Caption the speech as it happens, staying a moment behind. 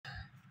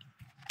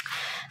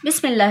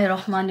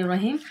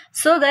Bismillahirrahmanirrahim.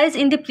 So guys,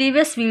 in the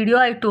previous video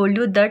I told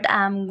you that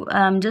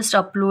I'm just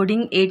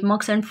uploading 8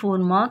 marks and 4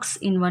 marks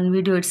in one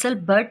video itself,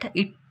 but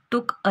it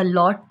took a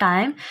lot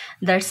time.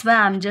 That's why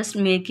I'm just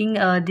making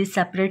this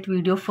separate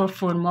video for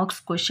 4 marks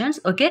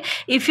questions. Okay,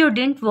 if you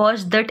didn't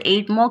watch that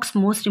 8 marks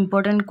most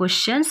important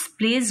questions,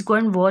 please go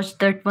and watch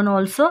that one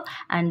also,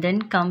 and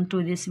then come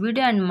to this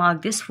video and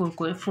mark this 4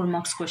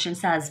 marks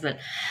questions as well.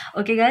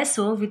 Okay guys,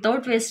 so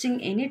without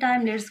wasting any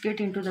time, let's get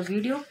into the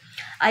video.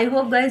 I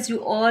hope guys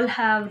you all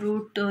have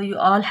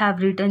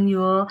written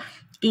your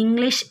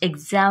English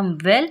exam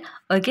well.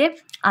 Okay,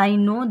 I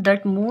know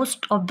that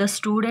most of the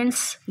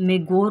students may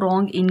go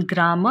wrong in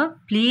grammar.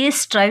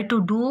 Please try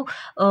to do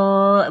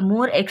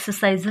more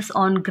exercises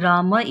on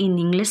grammar in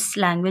English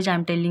language,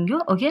 I'm telling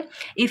you. Okay,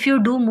 if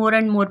you do more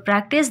and more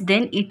practice,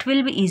 then it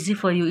will be easy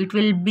for you. It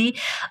will be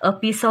a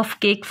piece of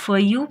cake for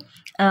you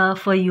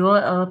for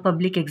your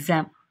public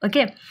exam.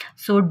 Okay,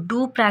 so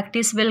do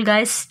practice well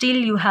guys. Still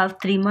you have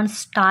 3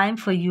 months time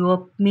for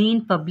your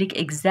main public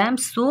exam.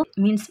 So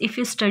means if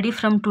you study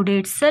from today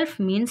itself,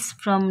 means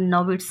from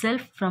now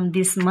itself, from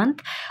this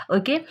month,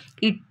 okay,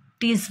 it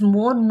is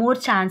more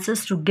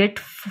chances to get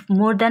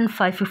more than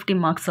 550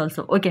 marks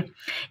also. Okay,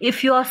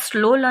 if you are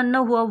slow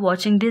learner who are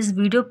watching this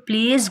video,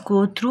 please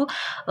go through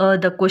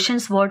the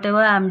questions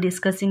whatever I'm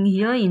discussing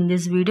here in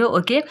this video.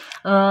 Okay,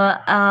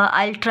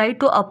 I'll try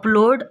to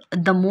upload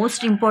the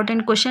most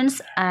important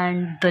questions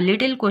and the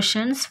little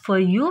questions for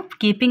you,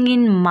 keeping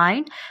in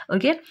mind.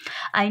 Okay,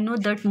 I know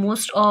that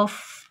most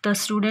of the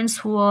students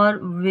who are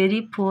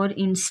very poor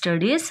in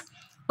studies,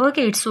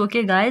 okay, it's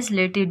okay guys,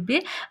 let it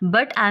be,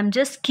 but I'm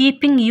just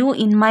keeping you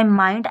in my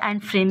mind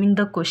and framing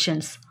the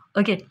questions.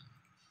 Okay,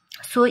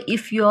 so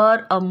if you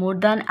are a more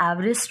than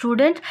average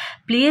student,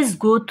 please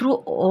go through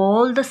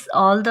all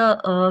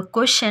the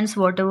questions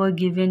whatever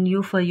given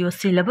you for your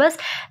syllabus,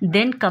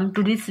 then come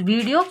to this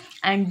video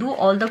and do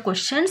all the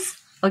questions.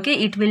 Okay,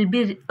 it will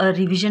be a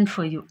revision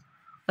for you.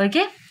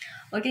 Okay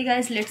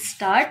guys, let's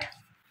start.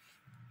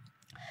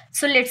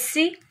 So let's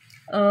see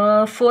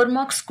 4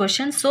 marks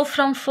questions. So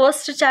from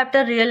first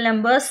chapter real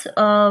numbers,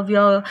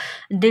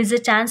 there's a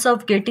chance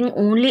of getting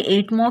only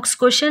 8 marks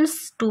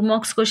questions, 2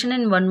 marks question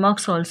and 1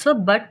 marks also,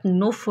 but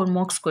no 4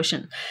 marks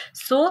question.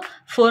 So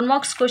 4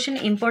 marks question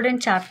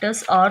important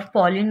chapters are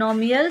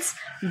polynomials,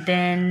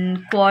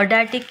 then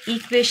quadratic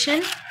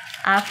equation,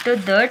 after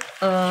that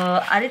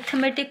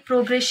arithmetic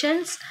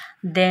progressions,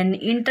 then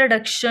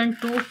introduction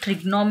to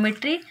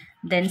trigonometry,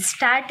 then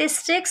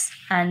statistics,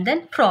 and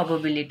then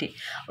probability.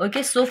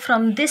 Okay, so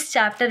from this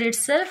chapter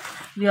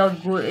itself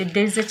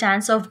there's a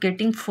chance of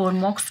getting 4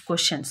 marks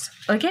questions.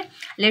 Okay,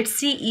 let's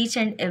see each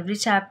and every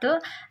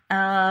chapter.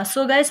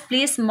 So guys,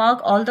 please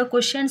mark all the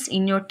questions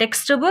in your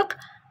textbook.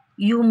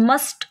 You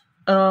must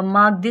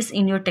mark this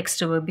in your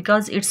textbook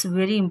because it's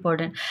very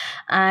important,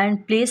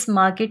 and please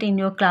mark it in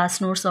your class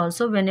notes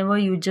also. Whenever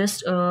you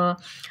just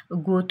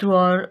go through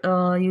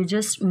or you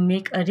just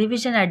make a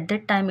revision, at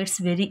that time it's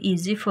very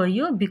easy for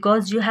you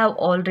because you have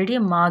already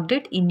marked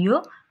it in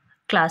your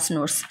class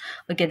notes.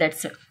 Okay,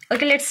 that's it.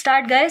 Okay, let's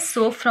start guys.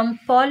 So from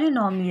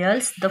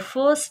polynomials, the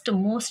first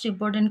most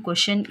important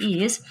question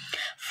is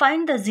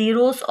find the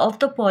zeros of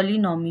the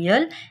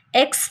polynomial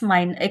x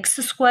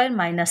square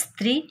minus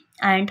 3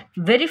 and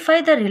verify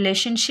the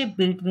relationship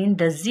between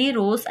the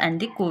zeros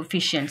and the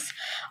coefficients.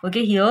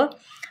 Okay, here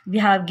we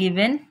have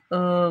given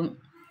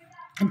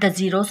the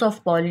zeros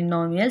of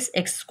polynomials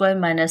x square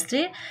minus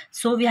 3.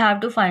 So we have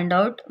to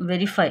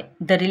verify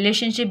the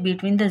relationship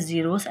between the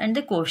zeros and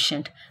the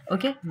quotient.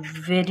 Okay,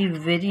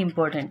 very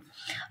important.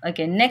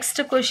 Okay,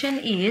 next question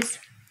is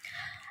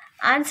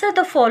answer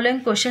the following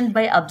question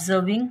by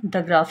observing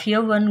the graph.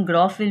 Here one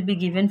graph will be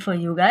given for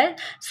you guys.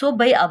 So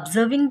by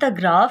observing the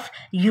graph,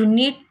 you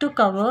need to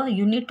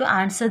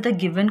answer the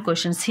given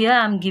questions. Here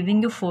I am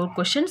giving you 4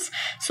 questions.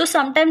 So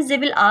sometimes they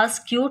will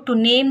ask you to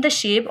name the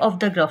shape of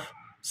the graph.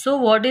 So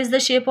what is the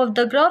shape of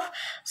the graph?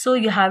 So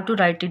you have to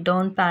write it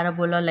down,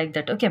 parabola, like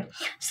that. Okay,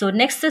 so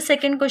next the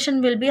second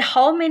question will be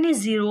how many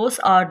zeros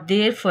are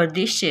there for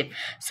this shape?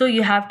 So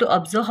you have to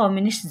observe how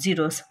many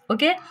zeros.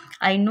 Okay,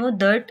 I know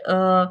that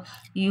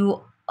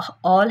you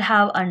all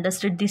have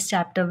understood this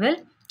chapter well.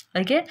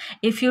 Okay,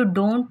 if you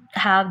don't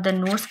have the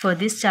notes for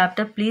this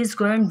chapter, please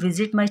go and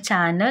visit my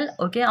channel.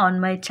 Okay, on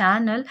my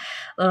channel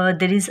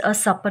there is a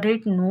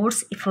separate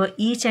notes for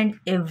each and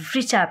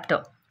every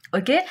chapter.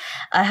 Okay,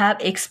 I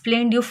have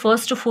explained you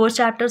first 4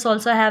 chapters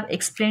also I have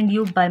explained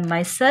you by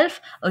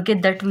myself. Okay,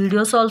 that video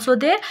is also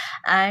there,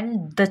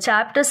 and the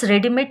chapters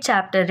ready-made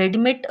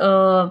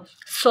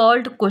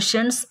solved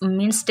questions,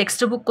 means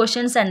textbook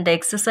questions, and the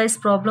exercise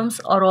problems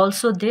are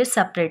also there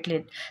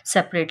separately.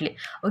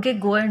 Okay,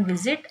 go and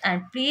visit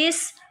and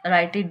please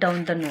write it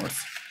down the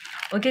notes.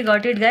 Okay,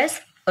 got it guys?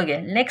 Okay,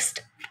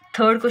 next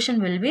third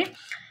question will be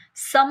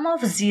sum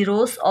of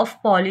zeros of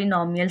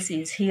polynomials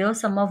is. Here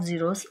sum of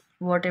zeros,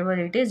 whatever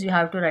it is, you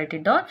have to write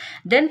it down,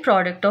 then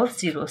product of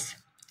zeros.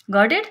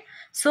 Got it?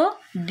 So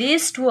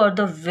these 2 are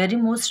the very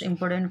most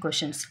important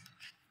questions.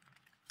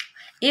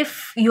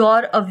 If you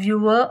are a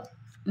viewer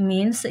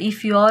means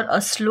if you are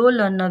a slow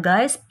learner,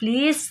 guys,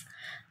 please,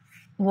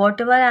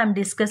 whatever I am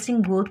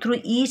discussing, go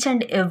through each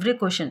and every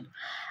question.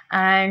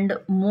 And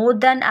more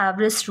than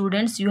average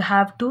students, you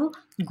have to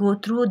go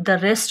through the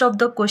rest of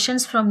the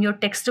questions from your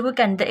textbook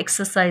and the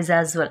exercise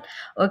as well.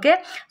 Okay,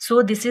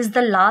 so this is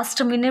the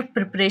last minute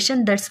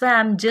preparation. That's why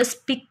I'm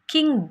just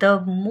picking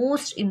the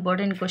most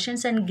important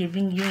questions and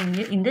giving you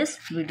in this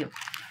video.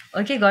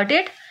 Okay, got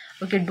it?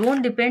 Okay,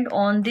 don't depend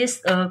on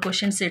this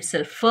questions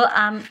itself. For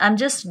I'm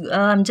just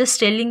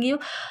telling you,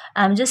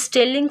 I'm just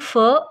telling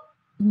for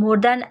more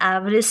than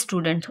average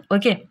student.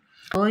 Okay,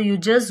 so you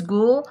just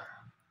go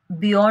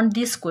beyond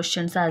these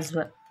questions as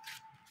well.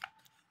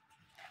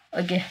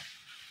 Okay,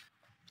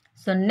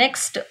 so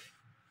next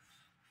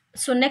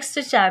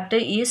chapter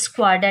is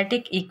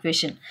quadratic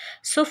equation.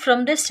 So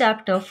from this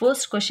chapter,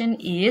 first question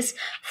is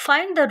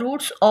find the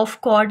roots of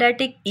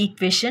quadratic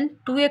equation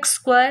 2x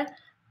square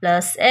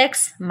plus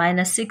x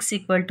minus 6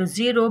 equal to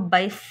 0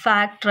 by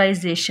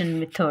factorization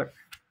method.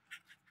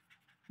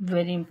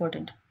 Very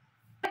important.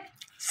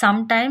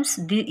 Sometimes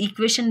the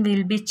equation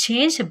will be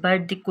changed,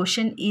 but the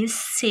question is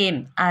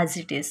same as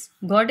it is.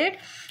 Got it?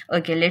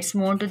 Okay, let's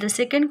move on to the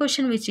second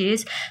question, which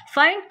is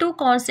find two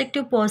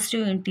consecutive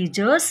positive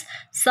integers,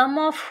 sum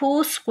of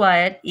whose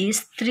square is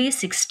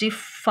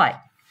 365.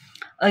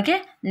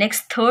 Okay,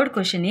 next third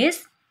question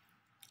is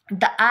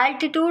the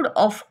altitude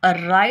of a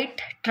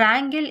right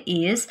triangle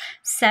is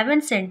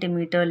 7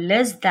 centimeter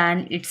less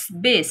than its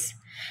base.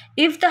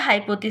 If the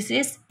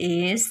hypothesis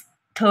is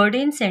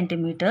 13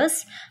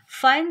 centimeters,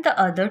 find the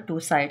other two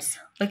sides.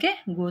 Okay,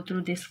 go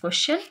through this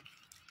question.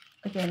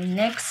 Okay,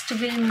 next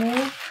we'll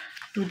move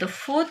to the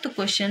fourth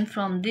question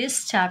from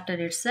this chapter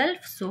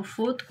itself. So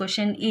fourth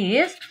question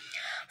is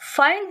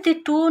find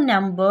the two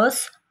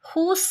numbers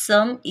whose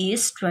sum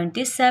is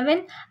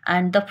 27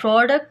 and the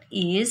product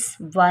is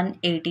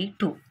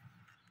 182.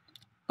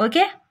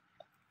 Okay,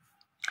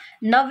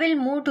 now we'll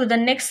move to the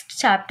next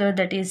chapter,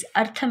 that is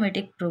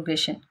arithmetic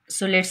progression.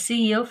 So let's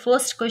see here.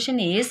 First question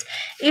is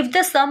if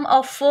the sum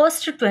of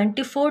first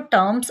 24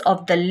 terms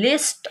of the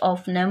list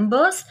of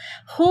numbers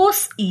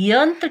whose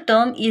nth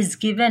term is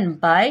given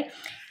by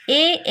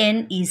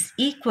an is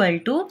equal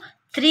to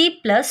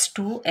 3 plus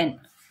 2n.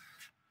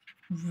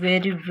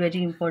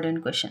 Very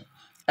important question.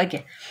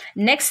 Okay,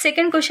 next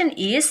second question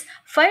is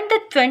find the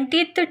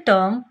 20th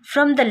term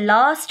from the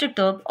last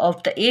term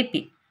of the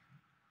AP,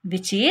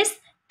 which is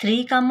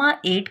 3,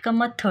 8,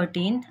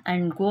 13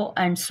 and go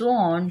and so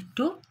on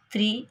to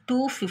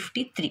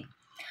 253.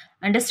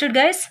 Understood,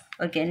 guys?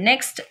 Okay,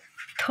 next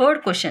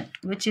third question,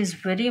 which is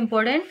very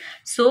important.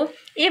 So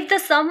if the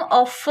sum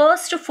of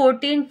first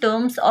 14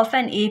 terms of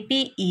an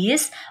AP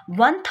is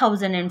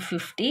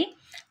 1050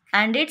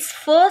 and its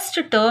first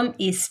term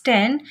is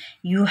 10,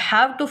 you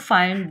have to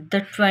find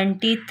the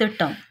 20th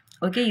term.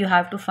 Okay, you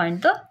have to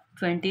find the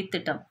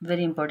 20th term.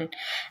 Very important.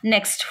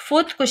 Next,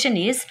 fourth question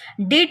is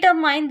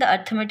determine the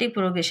arithmetic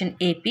progression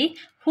AP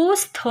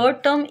whose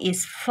third term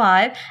is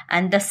 5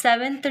 and the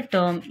seventh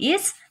term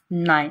is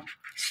 9.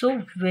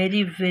 So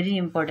very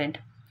important.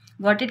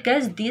 Got it,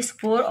 guys? These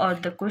four are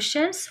the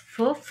questions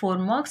for 4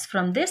 marks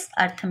from this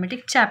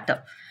arithmetic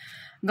chapter.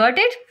 Got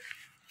it?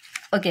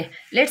 Okay,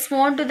 let's move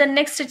on to the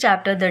next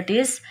chapter, that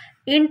is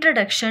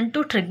introduction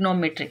to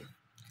trigonometry.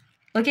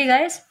 Okay,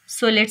 guys,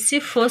 so let's see.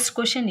 First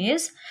question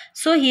is,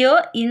 so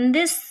here in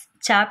this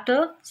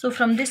chapter, so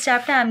from this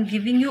chapter I am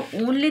giving you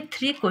only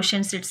 3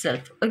 questions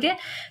itself. Okay,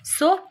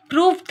 so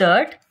prove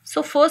that.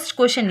 So first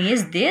question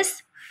is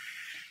this.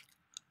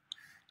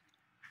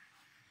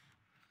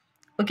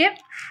 Okay,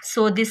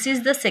 so this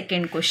is the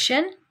second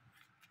question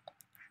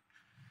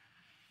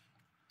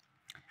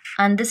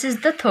and this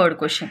is the third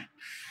question.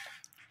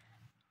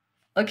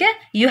 Okay,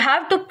 you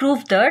have to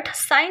prove that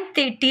sine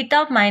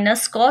theta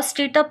minus cos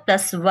theta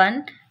plus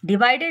 1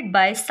 divided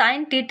by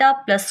sine theta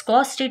plus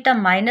cos theta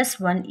minus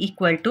 1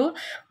 equal to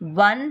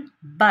 1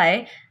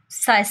 by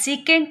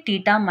secant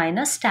theta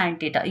minus tan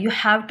theta. You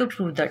have to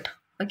prove that.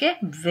 Okay,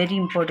 very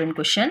important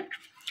question.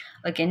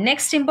 Okay,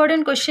 next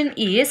important question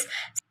is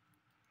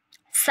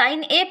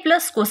sin A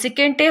plus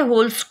cosecant A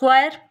whole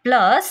square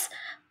plus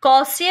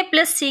cos A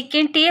plus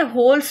secant A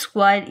whole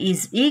square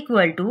is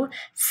equal to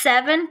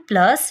 7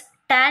 plus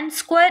tan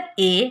square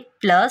A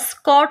plus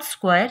cot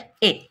square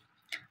A.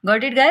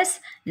 Got it, guys?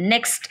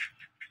 Next,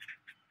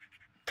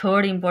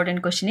 third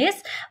important question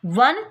is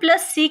 1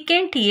 plus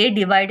secant A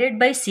divided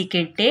by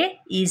secant A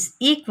is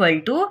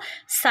equal to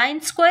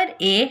sin square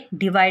A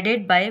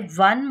divided by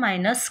 1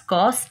 minus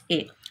cos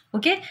A.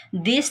 Okay,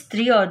 these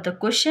 3 are the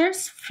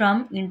questions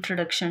from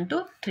introduction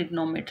to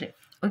trigonometry.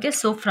 Okay,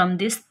 so from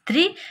these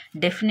 3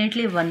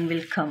 definitely one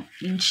will come,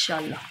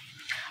 inshallah.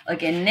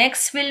 Okay,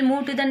 next we'll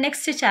move to the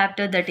next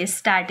chapter, that is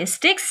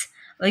statistics.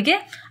 Okay,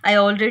 I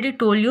already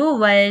told you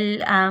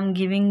while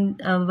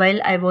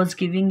I was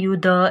giving you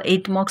the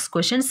 8 marks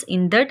questions,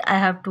 in that I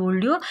have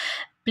told you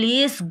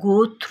please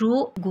go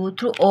through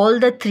all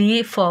the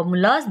 3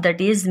 formulas, that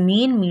is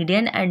mean,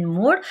 median and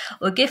mode.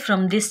 Okay,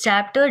 from this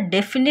chapter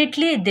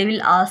definitely they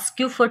will ask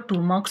you for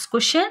 2 marks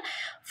question,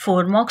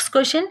 4 marks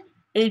question,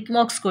 8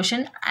 marks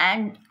question,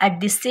 and at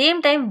the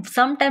same time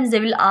sometimes they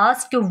will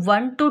ask you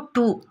 1 to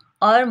 2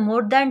 or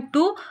more than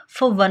 2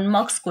 for 1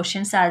 marks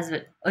questions as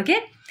well. Okay,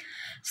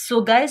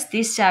 so guys,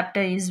 this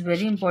chapter is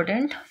very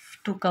important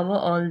to cover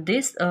all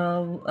this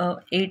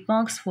 8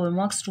 marks, 4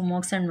 marks, 2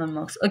 marks and 1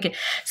 marks. Okay,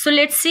 so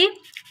let's see.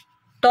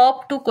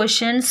 Top 2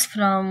 questions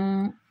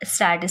from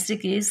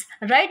statistic is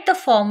write the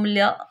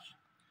formula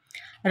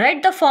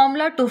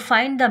to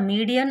find the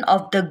median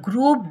of the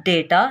group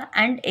data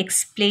and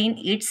explain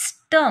its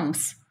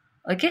terms.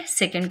 Okay,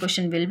 second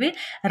question will be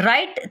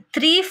write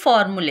 3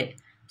 formulae.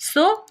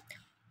 So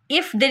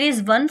if there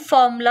is one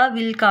formula,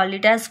 we'll call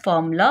it as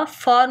formula.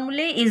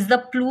 Formulae is the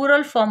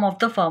plural form of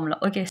the formula.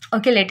 Okay,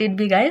 let it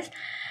be, guys.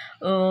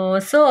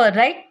 So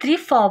write 3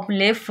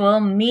 formulae for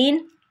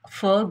mean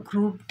for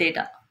group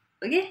data.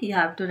 Okay, you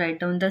have to write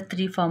down the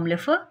 3 formulae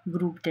for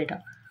group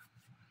data.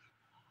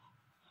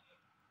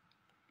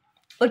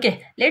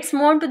 Okay, let's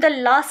move on to the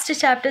last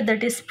chapter,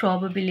 that is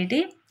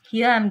probability.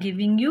 Here I am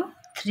giving you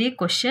 3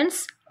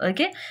 questions.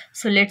 Okay,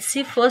 so let's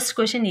see. First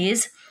question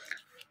is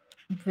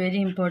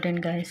very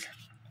important, guys.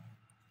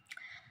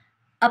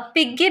 A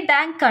piggy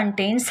bank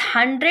contains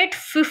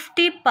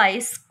 150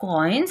 pice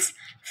coins,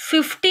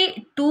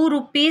 52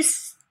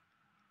 rupees.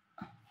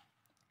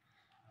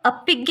 A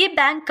piggy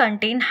bank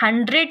contains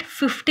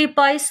 150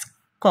 pice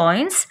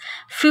coins,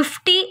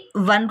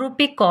 51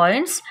 rupee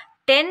coins,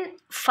 10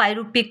 5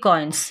 rupee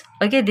coins.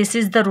 Okay, this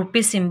is the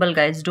rupee symbol,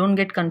 guys, don't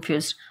get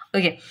confused.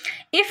 Okay,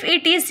 if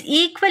it is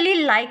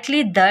equally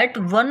likely that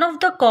one of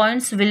the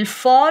coins will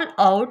fall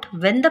out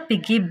when the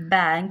piggy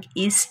bank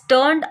is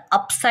turned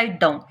upside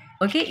down.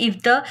 Okay,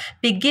 if the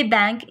piggy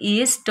bank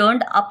is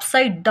turned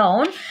upside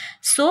down,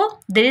 so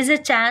there is a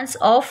chance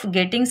of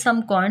getting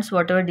some coins,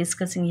 whatever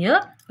discussing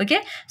here.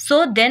 Okay,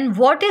 so then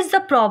what is the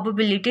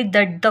probability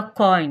that the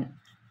coin,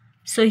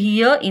 so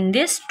here in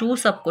this 2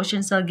 sub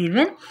questions are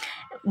given,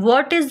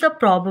 what is the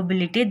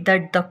probability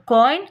that the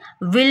coin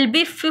will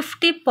be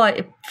 50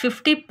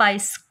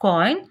 pice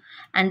coin,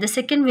 and the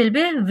second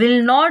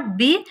will not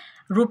be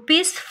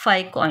rupees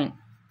 5 coin.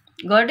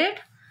 Got it?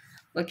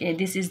 Okay,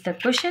 this is the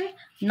question.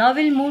 Now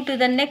we'll move to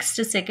the next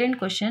second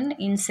question.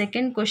 In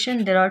second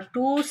question there are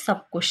 2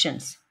 sub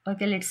questions.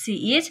 Okay, let's see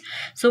each.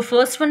 So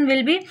first one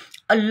will be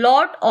a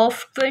lot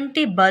of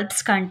 20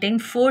 bulbs contain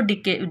 4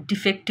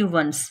 defective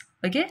ones.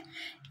 Okay,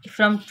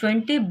 from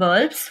 20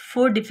 bulbs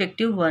 4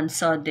 defective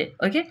ones are there.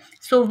 Okay,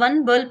 so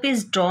one bulb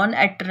is drawn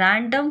at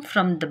random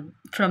from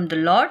the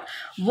lot.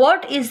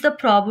 What is the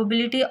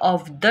probability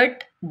of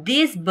that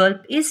this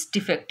bulb is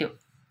defective?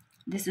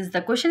 This is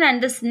the question.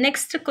 And this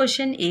next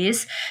question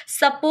is,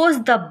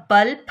 suppose the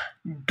bulb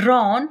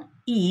drawn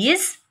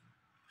is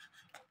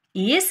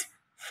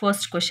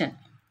first question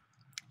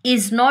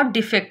is not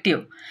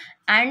defective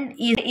and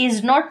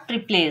is not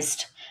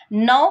replaced.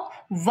 Now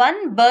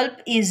one bulb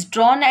is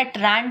drawn at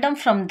random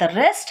from the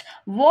rest.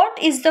 What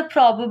is the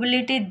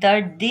probability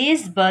that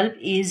this bulb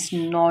is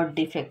not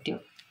defective?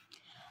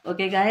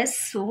 Okay, guys,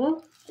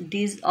 so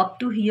this up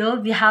to here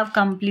we have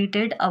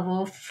completed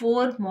our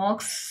 4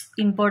 marks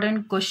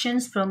important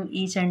questions from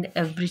each and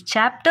every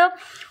chapter.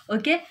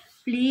 Okay,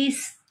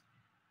 please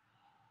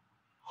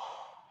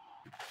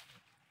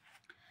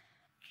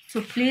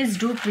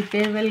do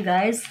prepare well,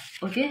 guys.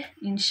 Okay,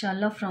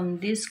 inshallah from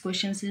these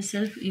questions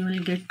itself you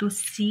will get to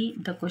see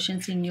the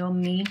questions in your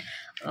main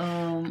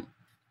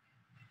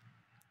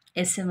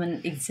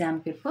SA-1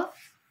 exam paper.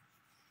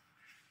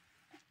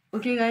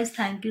 Okay, guys,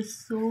 thank you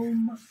so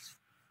much.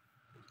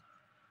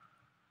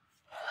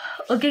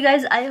 Okay,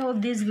 guys, I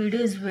hope this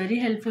video is very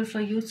helpful for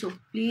you. So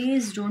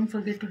please don't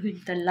forget to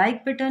hit the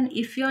like button.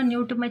 If you are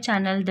new to my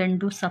channel, then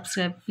do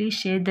subscribe. Please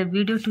share the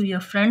video to your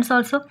friends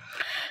also,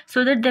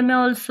 so that they may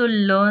also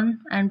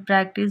learn and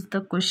practice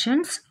the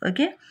questions.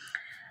 Okay,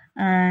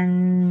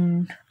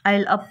 and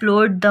I'll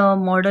upload the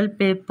model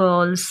paper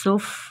also.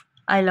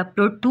 I'll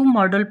upload 2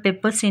 model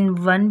papers in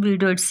one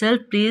video itself.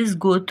 Please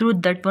go through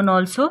that one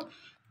also.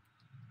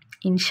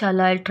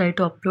 Inshallah, I'll try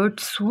to upload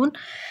soon.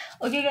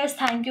 Okay, guys,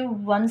 thank you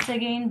once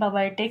again. Bye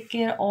bye, take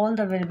care, all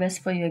the very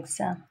best for your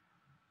exam.